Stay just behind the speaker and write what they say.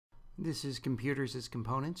This is Computers as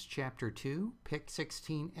Components, Chapter 2,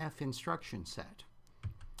 PIC16F instruction set.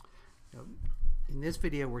 In this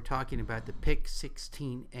video we're talking about the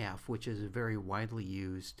PIC16F, which is a very widely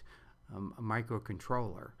used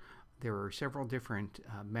microcontroller. There are several different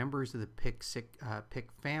members of the PIC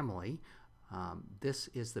family. This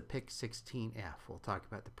is the PIC16F. We'll talk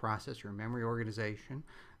about the processor and memory organization,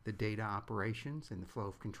 the data operations, and the flow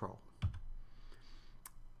of control.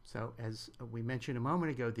 So as we mentioned a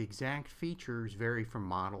moment ago, the exact features vary from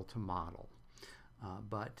model to model.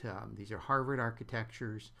 But these are Harvard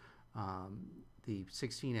architectures. The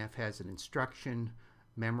 16F has an instruction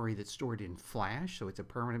memory that's stored in flash, so it's a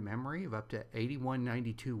permanent memory of up to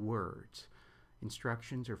 8192 words.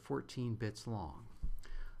 Instructions are 14 bits long.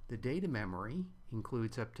 The data memory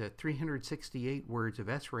includes up to 368 words of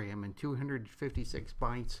SRAM and 256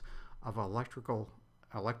 bytes of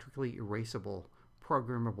electrically erasable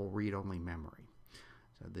programmable read-only memory.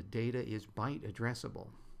 So the data is byte addressable.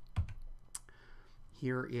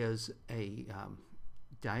 Here is a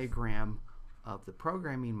diagram of the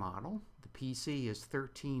programming model. The PC is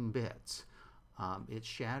 13 bits. It's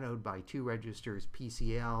shadowed by two registers,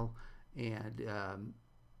 PCL and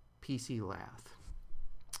PCLath.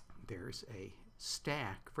 There's a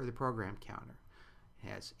stack for the program counter. It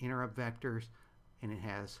has interrupt vectors, and it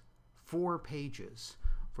has 4 pages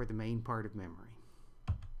for the main part of memory.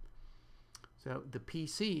 So the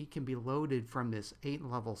PC can be loaded from this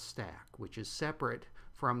 8-level stack, which is separate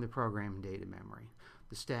from the program data memory.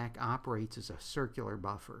 The stack operates as a circular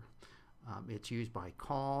buffer. It's used by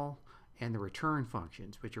call and the return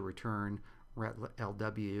functions, which are return,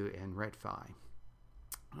 LW, and retfi.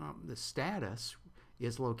 The status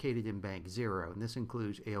is located in bank 0, and this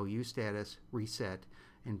includes ALU status, reset,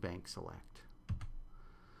 and bank select.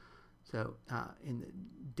 So in the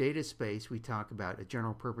data space, we talk about a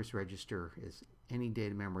general purpose register as any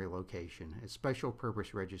data memory location, a special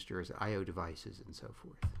purpose register as I/O devices, and so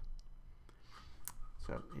forth.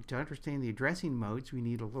 So to understand the addressing modes, we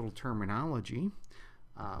need a little terminology.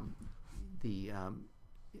 The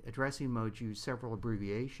addressing modes use several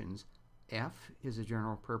abbreviations. F is a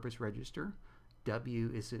general purpose register,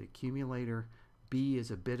 W is an accumulator, B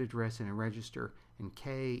is a bit address in a register, and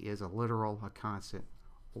K is a literal, a constant,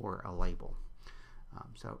 or a label.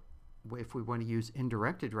 So if we want to use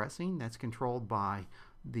indirect addressing, that's controlled by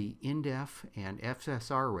the INDEF and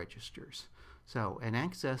FSR registers. So an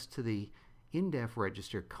access to the INDEF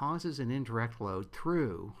register causes an indirect load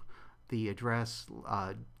through the address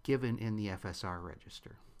given in the FSR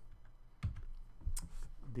register.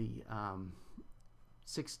 The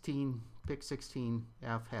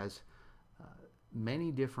PIC16F has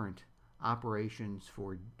many different operations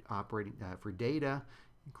for data,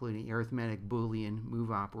 including arithmetic, Boolean,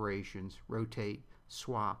 move operations, rotate,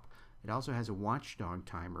 swap. It also has a watchdog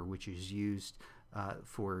timer, which is used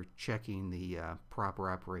for checking the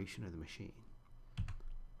proper operation of the machine.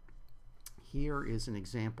 Here is an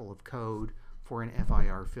example of code for an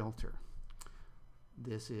FIR filter.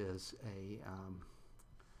 This is a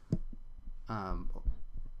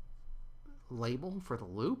label for the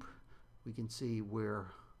loop. We can see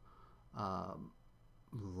we're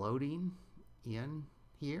loading in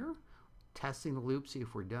here, testing the loop, see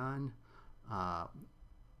if we're done.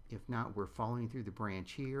 If not, we're following through the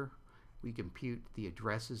branch here. We compute the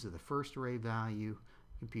addresses of the first array value,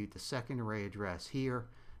 compute the second array address here,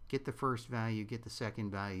 get the first value, get the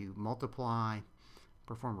second value, multiply,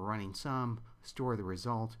 perform a running sum, store the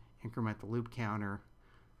result, increment the loop counter,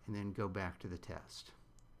 and then go back to the test.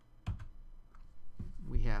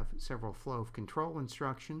 We have several flow of control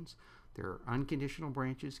instructions. There are unconditional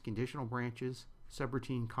branches, conditional branches,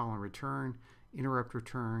 subroutine call and return, interrupt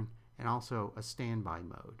return, and also a standby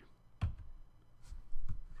mode.